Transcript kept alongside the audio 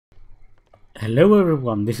Hello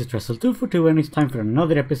everyone, this is Russell242 and it's time for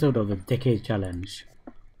another episode of the Decade Challenge.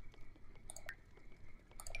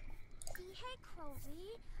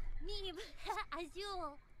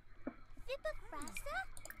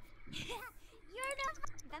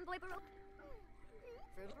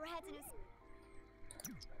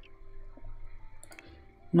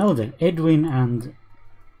 Now then, Edwin and...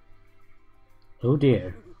 oh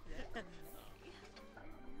dear.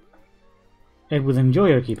 Edwin and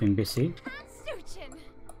Joy are keeping busy.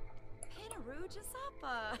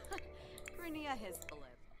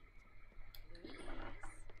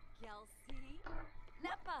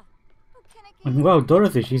 And wow,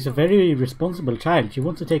 Dorothy, she's a very responsible child. She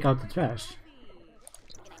wants to take out the trash.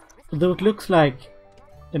 Although it looks like,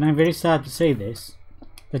 and I'm very sad to say this,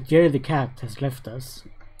 that Jerry the cat has left us.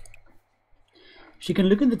 She can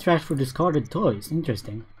look in the trash for discarded toys.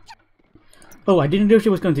 Interesting. Oh, I didn't know she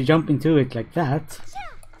was going to jump into it like that.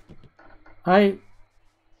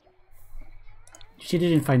 She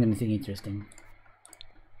didn't find anything interesting.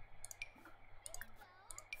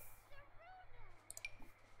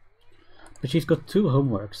 But she's got 2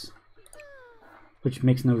 homeworks, which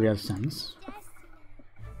makes no real sense.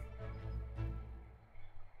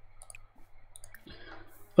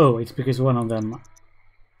 Oh, it's because one of them...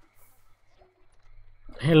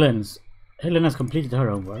 Helen has completed her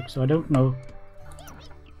homework, so I don't know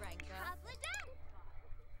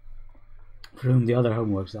for whom the other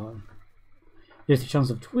homeworks are. There's a chance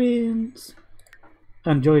of twins,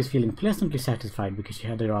 and Joy is feeling pleasantly satisfied because she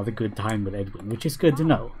had a rather good time with Edwin, which is good to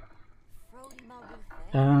know.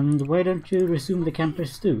 And why don't you resume the camper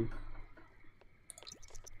stew?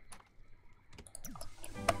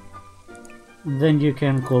 Then you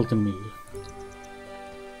can call to me.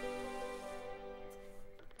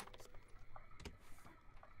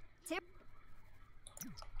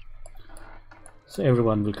 So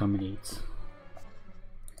everyone will come and eat.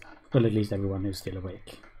 Well, at least everyone who's still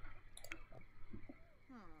awake.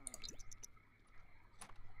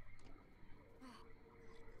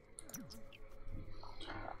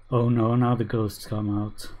 Oh no, now the ghosts come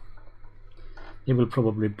out. They will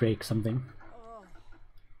probably break something.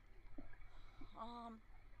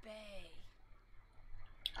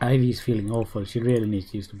 Ivy's feeling awful. She really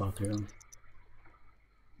needs to use the bathroom.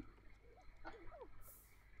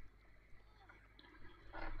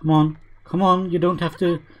 Come on, you don't have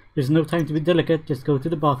to. There's no time to be delicate. Just go to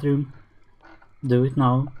the bathroom. Do it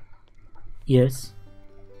now. Yes.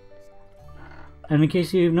 And in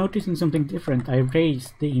case you're noticing something different, I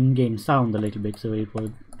raised the in-game sound a little bit so it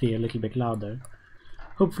will be a little bit louder.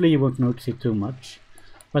 Hopefully you won't notice it too much.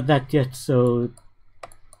 But that just so...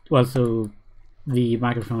 well, so the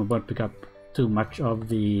microphone won't pick up too much of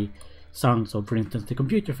the sounds of, for instance, the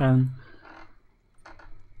computer fan.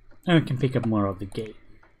 And we can pick up more of the game.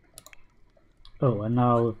 Oh, and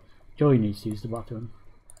now Joy needs to use the bathroom.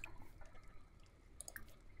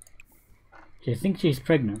 I think she's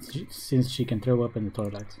pregnant, since she can throw up in the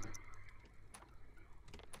toilet.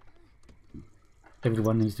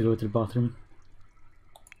 Everyone needs to go to the bathroom.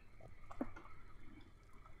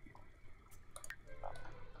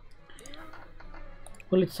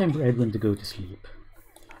 Well, it's time for Edwin to go to sleep.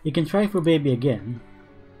 You can try for baby again,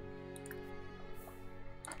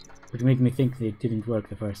 which made me think that it didn't work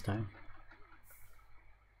the first time.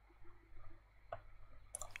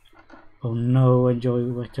 Oh no, and Joy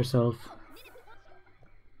wet herself.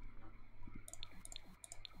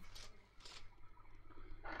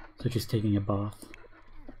 So she's taking a bath.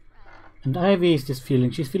 And Ivy is just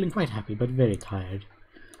feeling, she's feeling quite happy but very tired.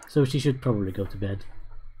 So she should probably go to bed.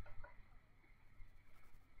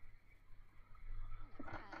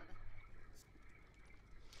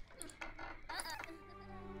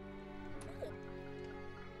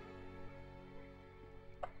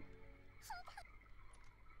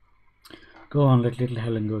 Go on, let little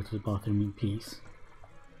Helen go to the bathroom in peace.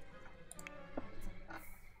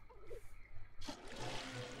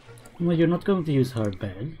 Well, you're not going to use her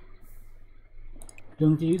bed. You're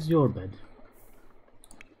going to use your bed.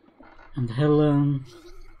 And Helen...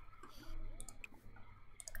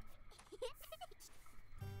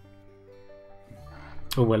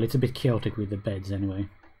 oh well, it's a bit chaotic with the beds anyway.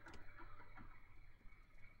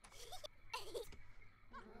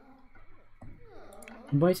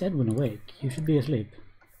 And why is Edwin awake? You should be asleep.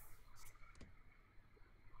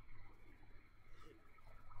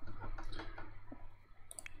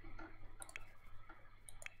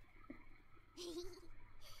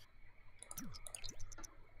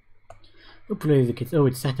 Hopefully the kids... oh,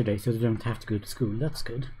 it's Saturday, so they don't have to go to school. That's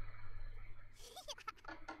good.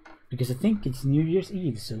 Because I think it's New Year's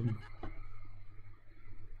Eve soon.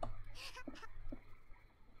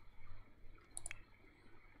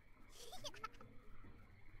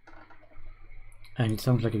 And it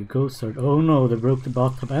sounds like a ghost sword. Oh no, they broke the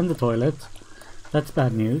bathtub and the toilet. That's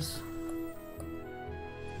bad news.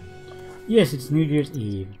 Yes, it's New Year's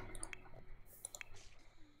Eve.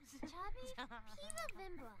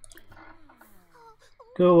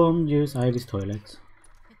 Go on, use Ivy's toilet.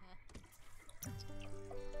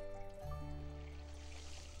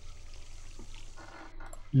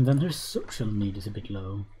 And then her social need is a bit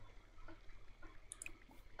low.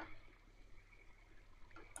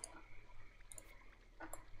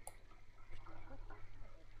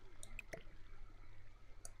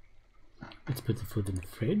 Let's put the food in the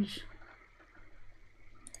fridge.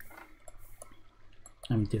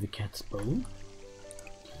 Empty the cat's bowl.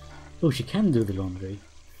 Oh, she can do the laundry.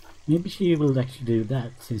 Maybe she will actually do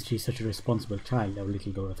that, since she's such a responsible child, our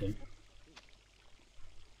little Dorothy.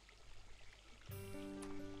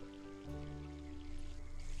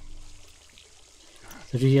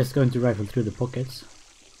 So she's just going to rifle through the pockets.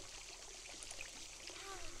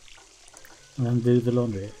 And then do the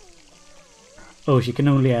laundry. Oh, she can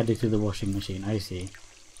only add it to the washing machine, I see.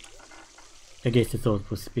 I guess the thought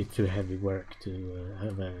was a bit too heavy work to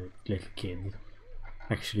have a little kid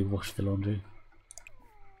actually wash the laundry.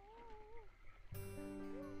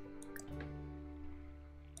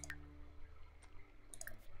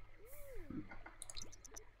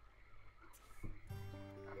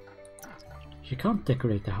 She can't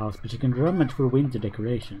decorate the house, but she can rummage for winter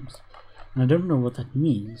decorations. And I don't know what that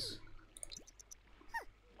means.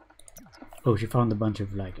 Oh, she found a bunch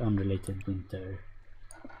of like unrelated winter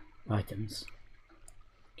items.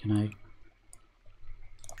 Can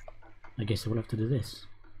I guess I will have to do this.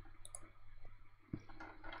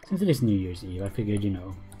 Since it is New Year's Eve, I figured, you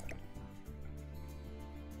know.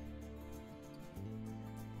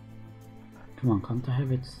 Come on, can't I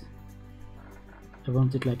have it? I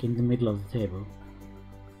want it like in the middle of the table.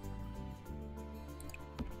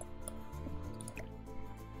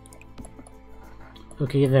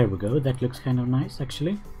 Okay, there we go. That looks kind of nice,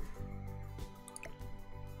 actually.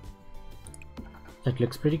 That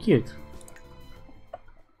looks pretty cute.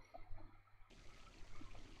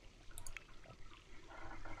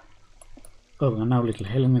 Oh, and now little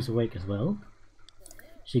Helen is awake as well.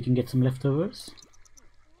 She can get some leftovers.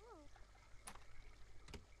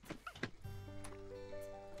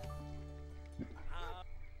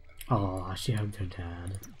 Oh, she hugged her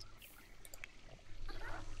dad.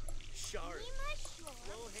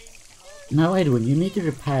 Now Edwin, you need to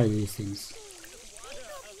repair these things.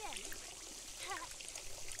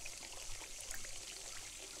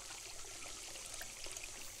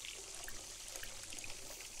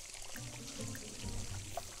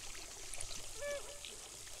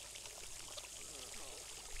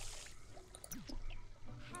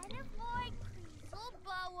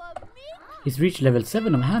 He's reached level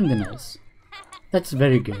 7 of handiness. That's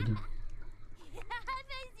very good.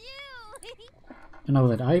 And now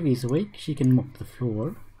that Ivy is awake, she can mop the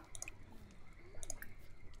floor.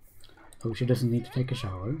 Oh, she doesn't need to take a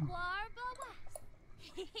shower.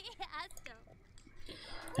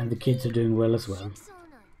 And the kids are doing well as well.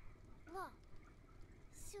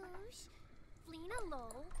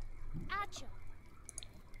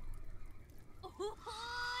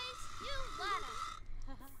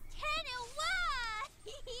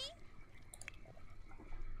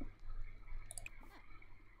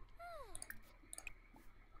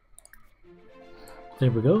 There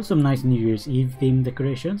we go, some nice New Year's Eve themed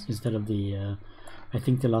decorations instead of the, I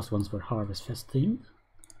think the last ones were Harvest Fest themed.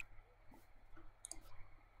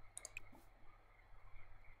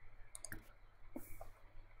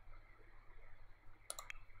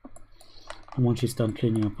 And once she's done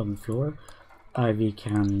cleaning up on the floor, Ivy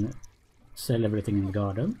can sell everything in the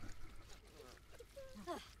garden.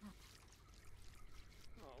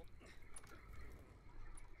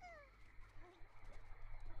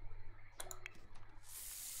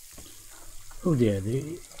 Oh dear,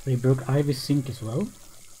 they broke Ivy's sink as well.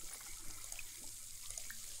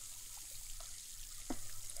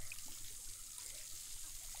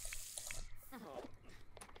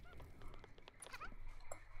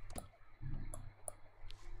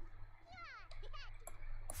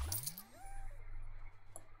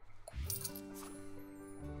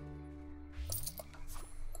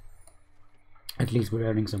 At least we're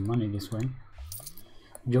earning some money this way.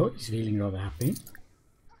 Joy is feeling rather happy.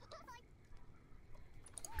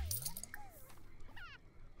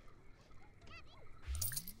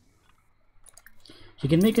 She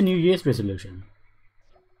can make a New Year's resolution.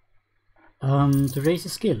 To raise a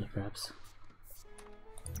skill, perhaps.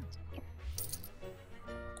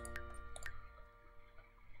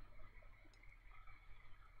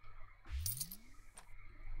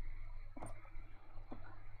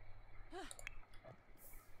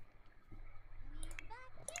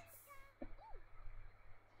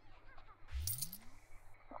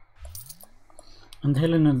 And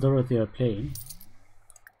Helen and Dorothy are playing.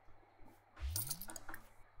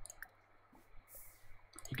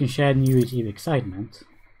 You can share New Year's Eve excitement.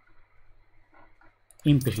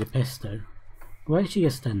 Impishly pester. Why is she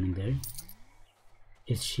just standing there?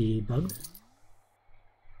 Is she bugged?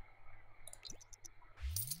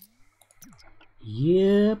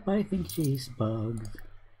 Yep, I think she's bugged.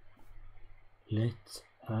 Let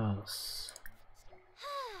us...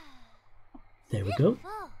 There we go.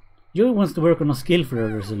 Joey wants to work on a skill for a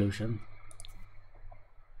resolution.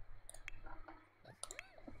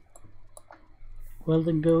 Well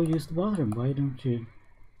then go use the bathroom, why don't you?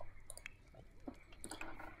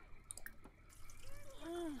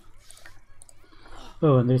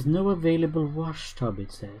 Oh, and there's no available wash tub,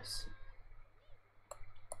 it says.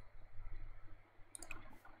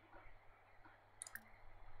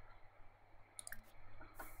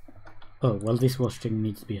 Oh, well this wash thing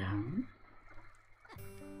needs to be hung.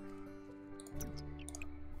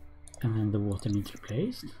 And then the water needs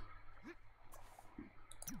replaced.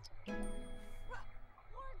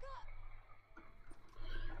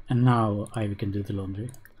 And now Ivy can do the laundry.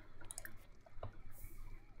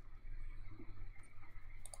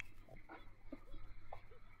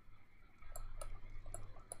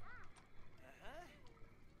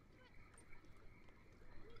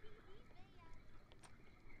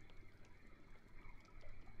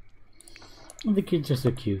 And the kids are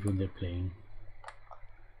so cute when they're playing.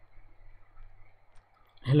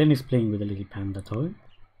 Helen is playing with a little panda toy.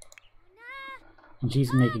 And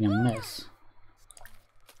she's making a mess.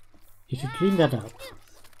 You should clean that up.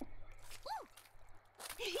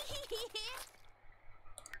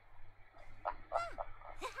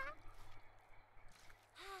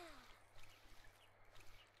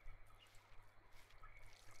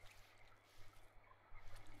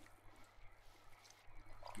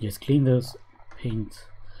 Just clean those paint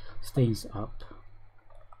stains up.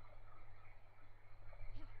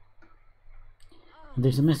 And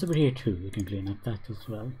there's a mess over here too, you can clean up that as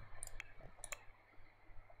well.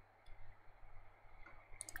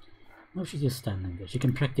 Now she's just standing there. She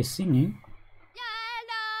can practice singing.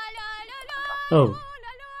 Oh.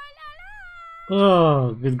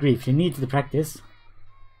 Oh, good grief. She needs the practice.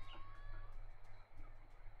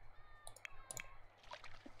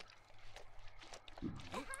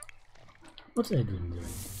 What's Edwin doing?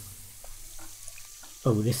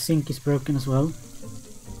 Oh, this sink is broken as well.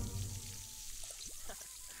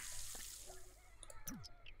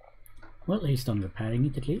 Well, he's done repairing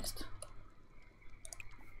it at least.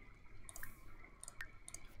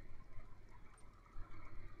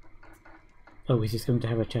 Oh, he's just going to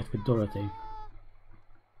have a chat with Dorothy.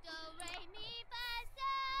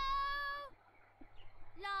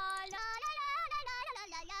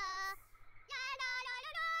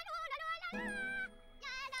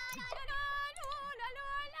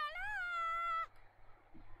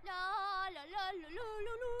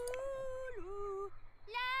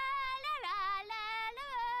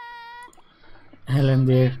 Helen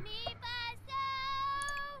dear.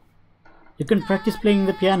 You can practice playing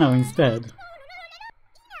the piano instead.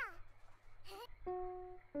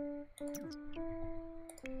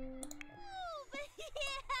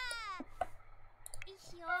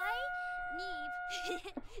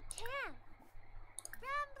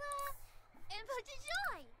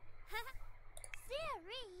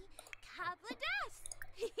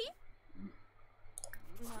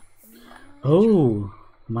 Oh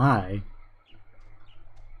my.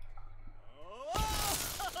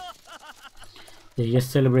 They're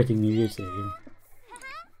just celebrating New Year's Eve.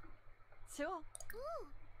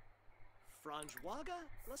 Franjwaga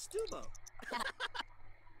Lastubo.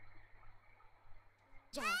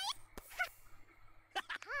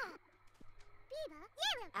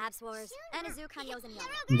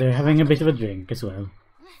 They're having a bit of a drink as well.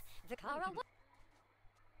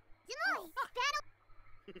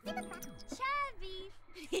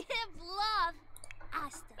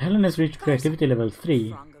 Helen has reached creativity level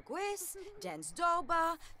 3.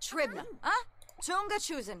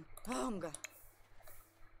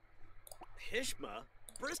 Hishma,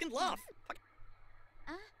 brisk and bluff.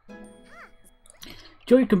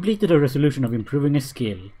 Joy completed a resolution of improving a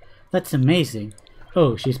skill. That's amazing.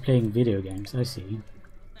 Oh, she's playing video games, I see.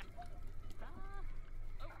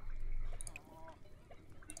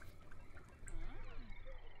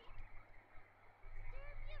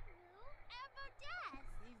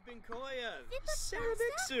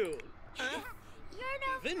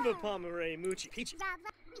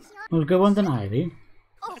 We'll go on then, Ivy.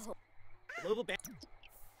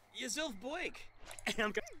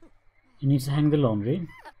 She needs to hang the laundry.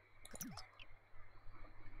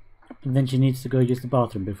 And then she needs to go use the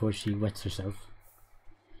bathroom before she wets herself.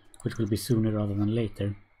 which will be sooner rather than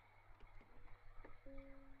later.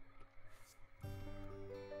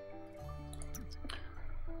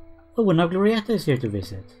 Oh, and now Glorietta is here to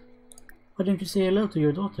visit. Why don't you say hello to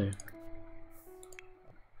your daughter?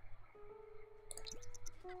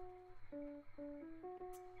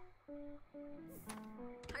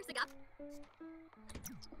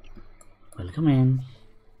 Welcome in.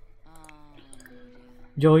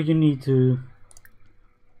 Joy, you need to...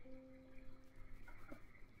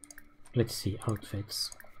 Let's see,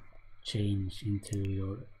 outfits. Change into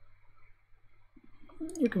your...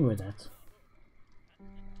 You can wear that.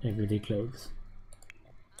 Everyday clothes.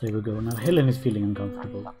 There we go. Now Helen is feeling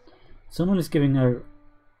uncomfortable. Someone is giving her...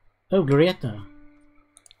 Oh, Glorietta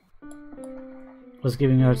was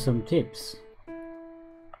giving her some tips.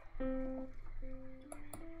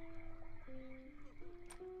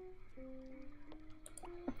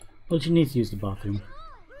 Well, she needs to use the bathroom.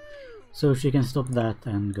 So she can stop that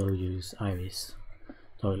and go use Ivy's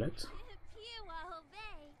toilet.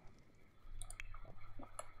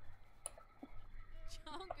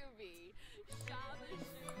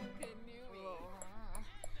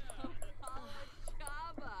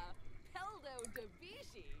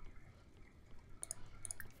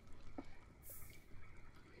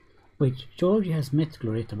 Wait, Georgie has met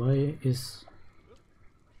Glorietta. Why is...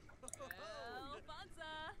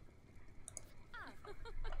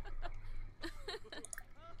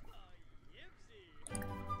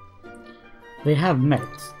 They have met.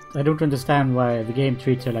 I don't understand why the game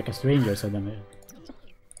treats her like a stranger suddenly.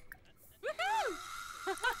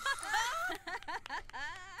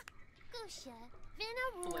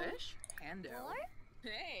 Flish? Hando.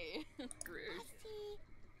 Hey.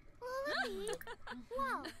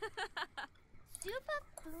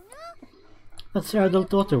 That's her adult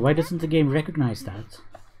daughter. Why doesn't the game recognize that?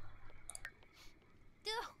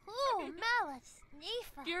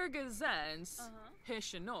 Girgazens.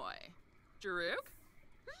 Hishanoi. Jaruk?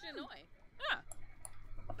 Shanoi. Yeah.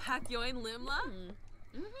 Pakyoin Limla?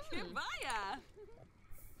 Kibaya.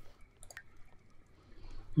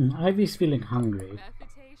 Ivy's feeling hungry.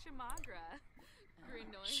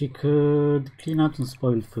 She could clean out some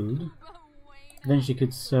spoiled food. Then she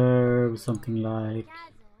could serve something like...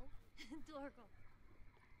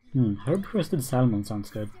 herb roasted salmon sounds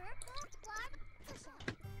good.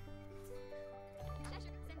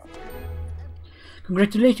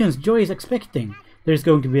 Congratulations, Joy is expecting. There's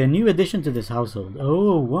going to be a new addition to this household.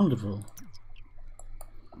 Oh, wonderful.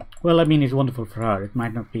 Well, I mean, it's wonderful for her. It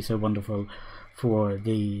might not be so wonderful for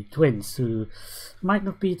the twins, who might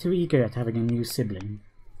not be too eager at having a new sibling.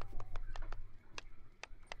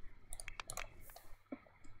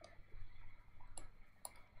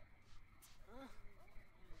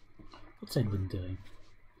 What's Edwin doing?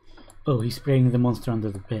 Oh, he's spraying the monster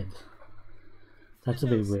under the bed. That's a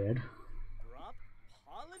bit weird.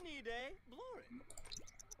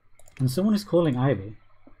 And someone is calling Ivy.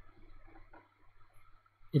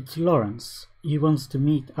 It's Lawrence. He wants to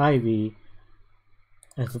meet Ivy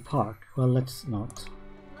at the park. Well, let's not.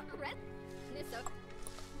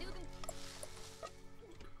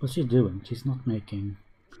 What's she doing? She's not making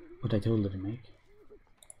what I told her to make.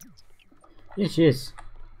 Yes, she is.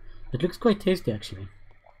 It looks quite tasty, actually.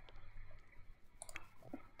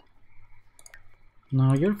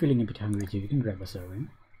 Now you're feeling a bit hungry too. You can grab a serving.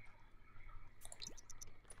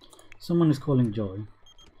 Someone is calling Joy.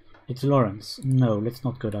 It's Lawrence. No, let's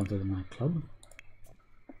not go down to the nightclub.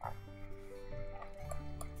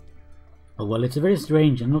 Oh well, it's a very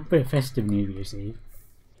strange and not very festive New Year's Eve.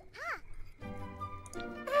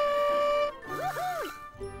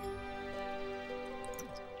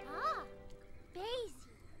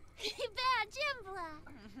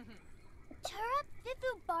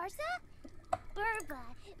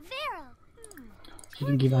 You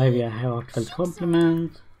can give Ivy a heartfelt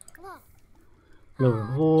compliment, blow her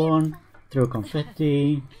horn, throw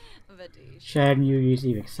confetti, share New Year's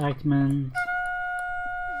Eve excitement.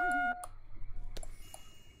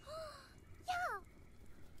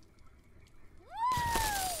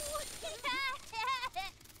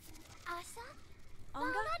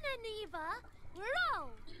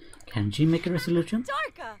 Can she make a resolution?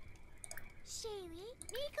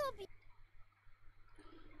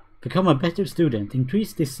 Become a better student.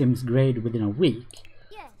 Increase this Sim's grade within a week.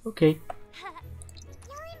 Okay.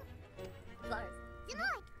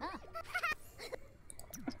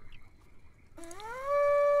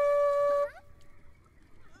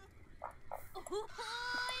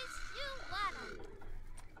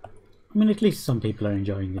 I mean, at least some people are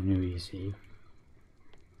enjoying the New Year's Eve.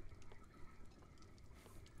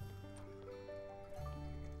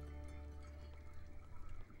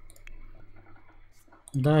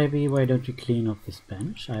 Divey, why don't you clean off this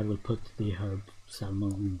bench? I will put the herb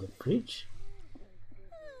salmon in the fridge.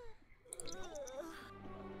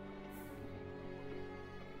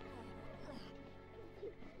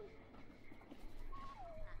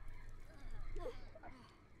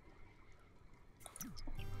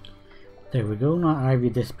 There we go, now Ivy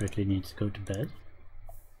desperately needs to go to bed.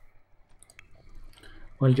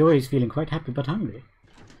 Well, Joy is feeling quite happy but hungry,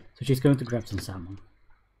 so she's going to grab some salmon.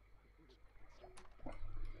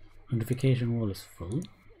 Notification wall is full.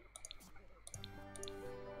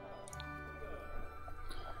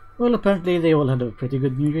 Well, apparently they all had a pretty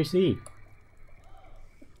good New Year's Eve.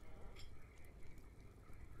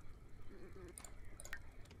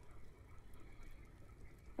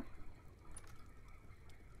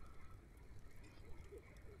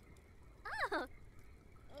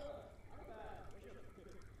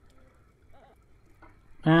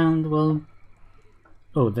 And, well...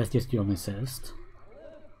 Oh, that's just the only Zest.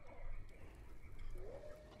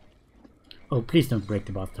 Oh, please don't break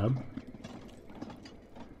the bathtub.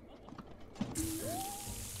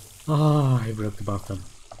 Ah, I broke the bathtub.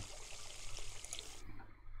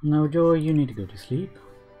 Now, Joy, you need to go to sleep.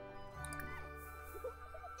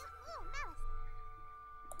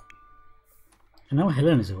 And now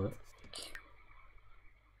Helen is awake.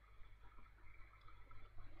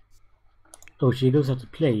 Oh, she goes out to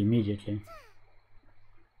play immediately.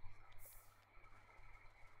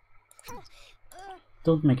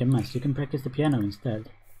 Don't make a mess, you can practice the piano instead.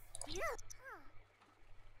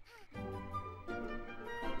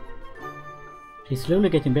 She's slowly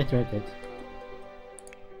getting better at it.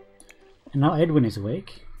 And now Edwin is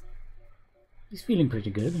awake. He's feeling pretty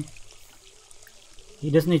good. He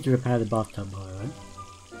does need to repair the bathtub, however.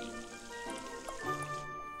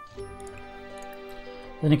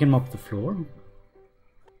 Then he can mop the floor.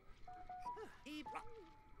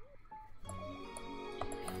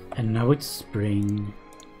 And now it's spring.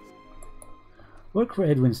 Work for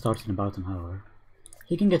Edwin starts in about an hour.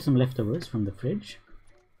 He can get some leftovers from the fridge.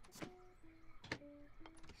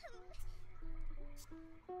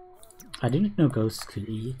 I didn't know ghosts could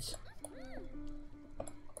eat.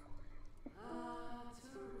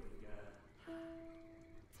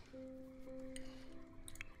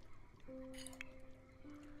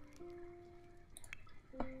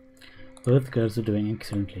 Both girls are doing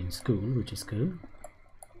excellently in school, which is good.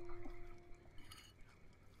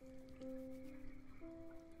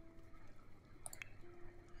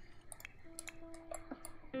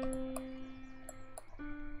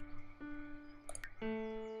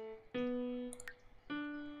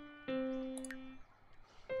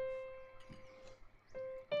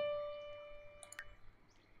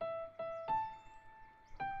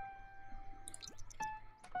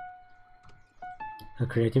 Her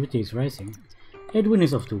creativity is rising. Edwin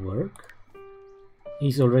is off to work.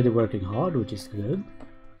 He's already working hard, which is good.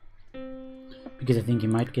 Because I think he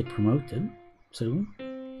might get promoted soon.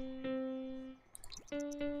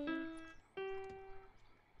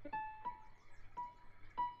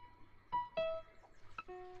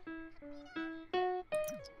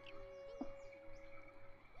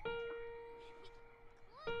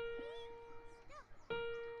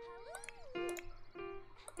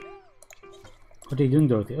 What are you doing,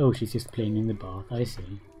 Dorothy? Oh, she's just playing in the bath, I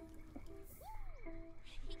see.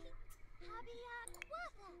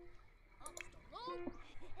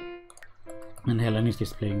 And Helen is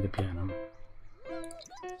just playing the piano.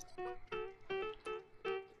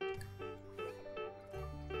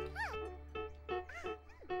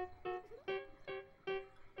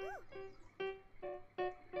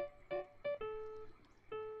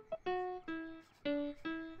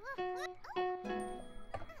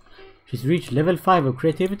 She's reached level 5 of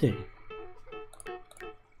creativity.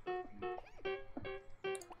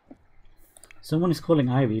 Someone is calling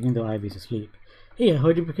Ivy, even though Ivy is asleep. Hey, I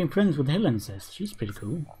heard you became friends with Helen, says. She's pretty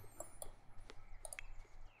cool.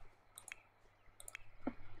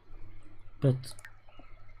 But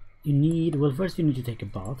you need... well, first you need to take a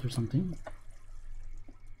bath or something.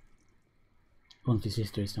 Once your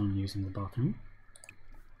sister is done using the bathroom.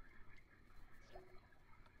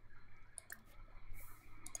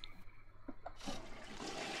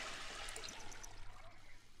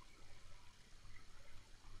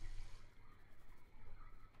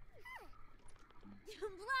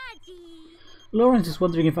 Lawrence is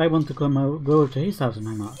wondering if I want to come go to his house and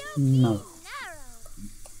hang out. No.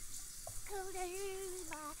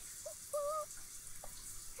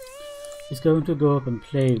 He's going to go up and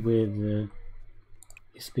play with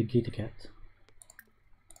his big kitty cat.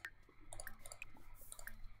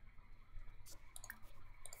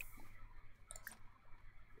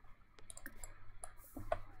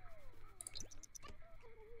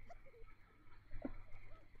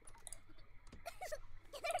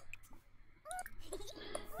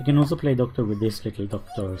 You can also play doctor with this little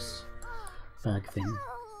doctor's bag thing.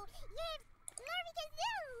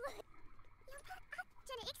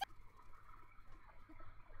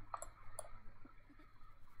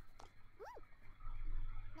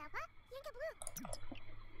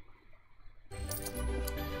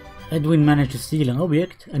 Edwin managed to steal an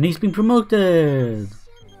object, and he's been promoted!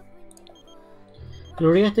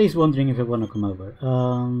 Glorietta is wondering if I want to come over.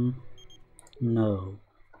 No.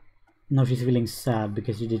 Now she's feeling sad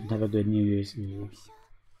because she didn't have a good New Year's Eve.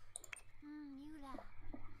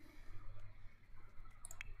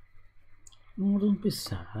 Oh, don't be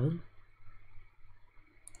sad.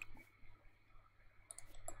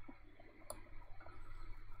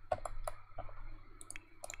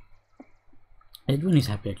 Edwin is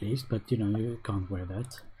happy at least, but you know, you can't wear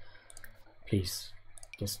that. Please,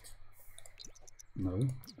 just... no,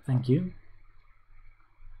 thank you.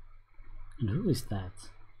 And who is that?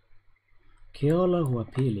 Keola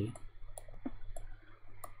Huapili.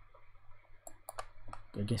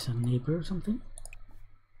 I guess a neighbor or something?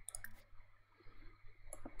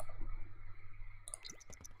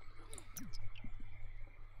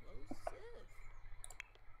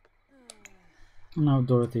 Now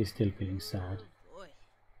Dorothy is still feeling sad.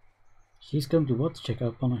 She's going to what? Check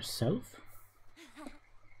up on herself?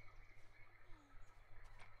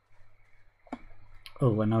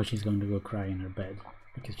 Oh, and now she's going to go cry in her bed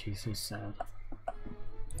because she's so sad.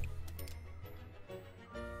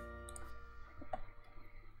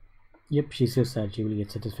 Yep, she's so sad she will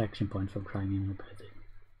get satisfaction point for crying in her bed.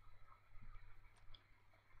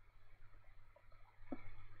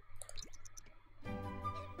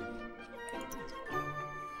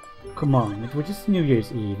 Come on, it was just New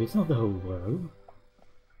Year's Eve, it's not the whole world.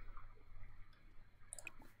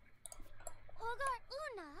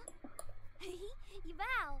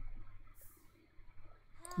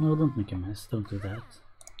 No, don't make a mess, don't do that.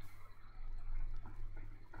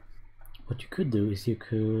 What you could do is you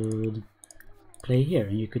could play here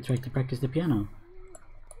and you could try to practice the piano.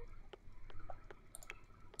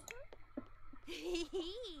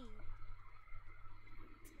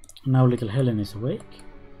 Now little Helen is awake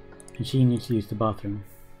and she needs to use the bathroom.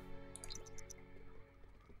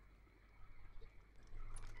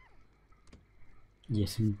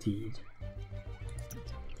 Yes, indeed.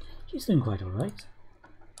 She's doing quite alright.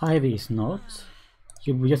 Ivy is not.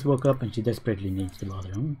 She just woke up and she desperately needs the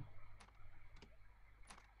bathroom.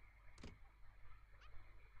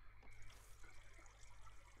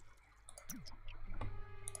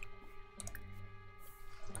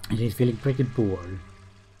 And she's feeling pretty bored.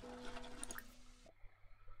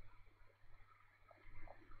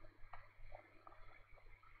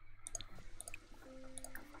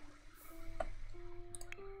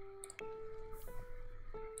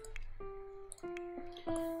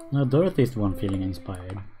 Now Dorothy is the one feeling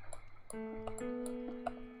inspired.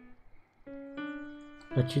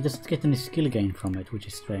 But she doesn't get any skill gain from it, which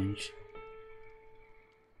is strange.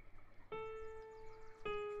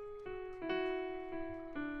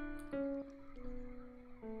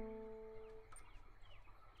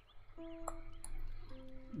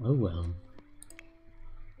 Oh well.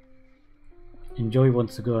 Enjoy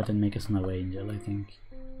wants to go out and make a snow angel, I think.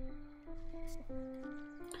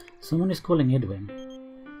 Someone is calling Edwin.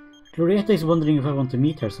 Glorietta is wondering if I want to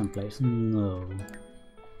meet her someplace. No.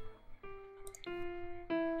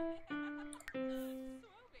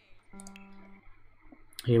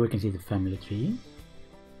 Here we can see the family tree.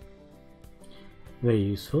 Very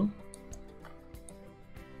useful.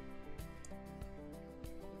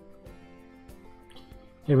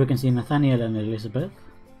 Here we can see Nathaniel and Elizabeth.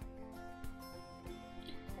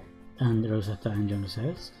 And Rosetta and John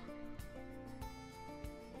Zest.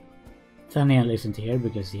 Nathaniel isn't here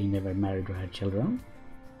because he never married or had children.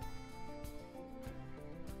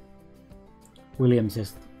 William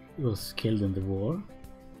Zest was killed in the war.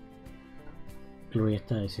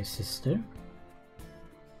 Glorietta is his sister.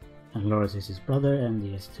 And Loris is his brother, and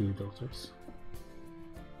he has 2 daughters.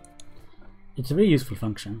 It's a very useful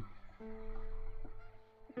function.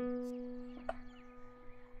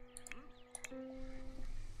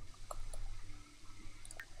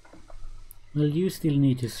 Well, you still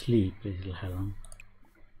need to sleep, little Helen.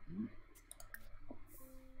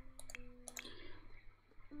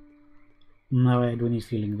 Now Edwin is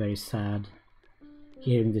feeling very sad,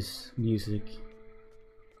 hearing this music.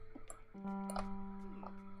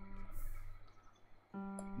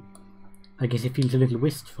 I guess he feels a little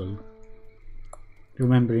wistful,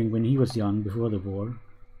 remembering when he was young before the war.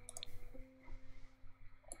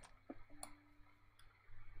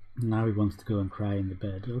 Now he wants to go and cry in the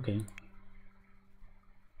bed, okay.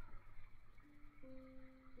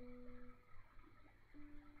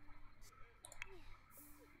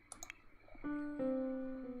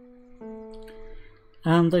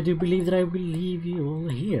 And I do believe that I will leave you all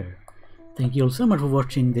here. Thank you all so much for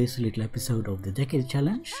watching this little episode of the Decade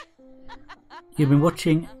Challenge. You've been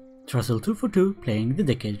watching Trussell242 playing the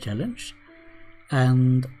Decade Challenge.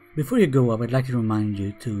 And before you go, I would like to remind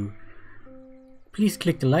you to please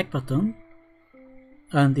click the like button.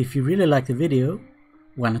 And if you really like the video,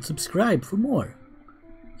 why not subscribe for more?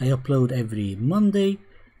 I upload every Monday,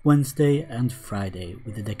 Wednesday and Friday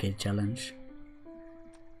with the Decade Challenge.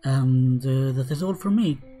 And that is all from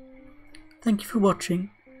me. Thank you for watching.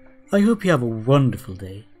 I hope you have a wonderful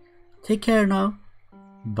day. Take care now.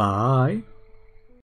 Bye.